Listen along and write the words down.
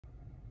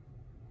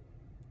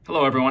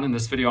Hello everyone, in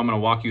this video I'm going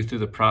to walk you through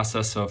the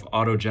process of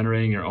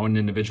auto-generating your own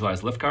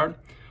individualized lift card.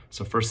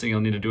 So first thing you'll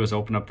need to do is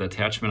open up the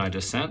attachment I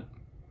just sent.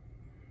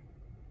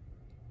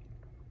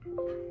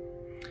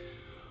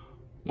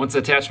 Once the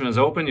attachment is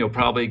open, you'll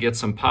probably get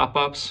some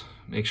pop-ups.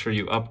 Make sure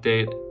you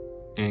update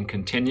and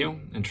continue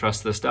and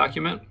trust this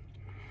document.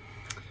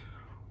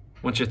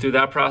 Once you're through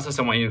that process,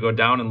 I want you to go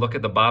down and look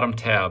at the bottom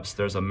tabs.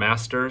 There's a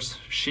master's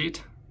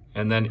sheet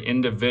and then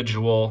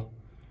individual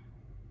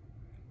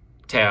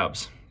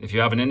tabs. If you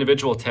have an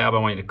individual tab, I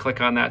want you to click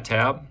on that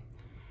tab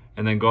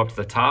and then go up to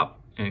the top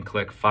and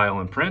click File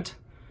and Print.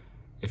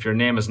 If your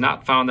name is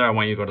not found there, I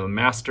want you to go to the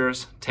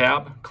Masters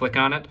tab, click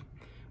on it,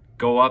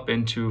 go up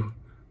into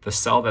the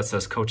cell that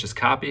says Coach's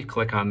Copy,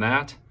 click on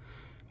that.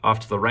 Off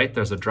to the right,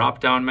 there's a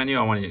drop-down menu.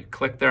 I want you to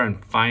click there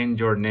and find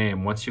your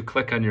name. Once you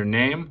click on your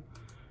name,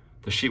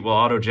 the sheet will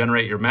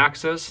auto-generate your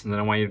maxes, and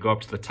then I want you to go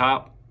up to the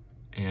top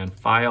and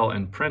File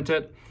and Print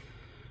it.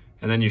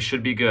 And then you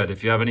should be good.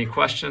 If you have any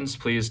questions,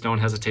 please don't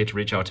hesitate to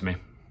reach out to me.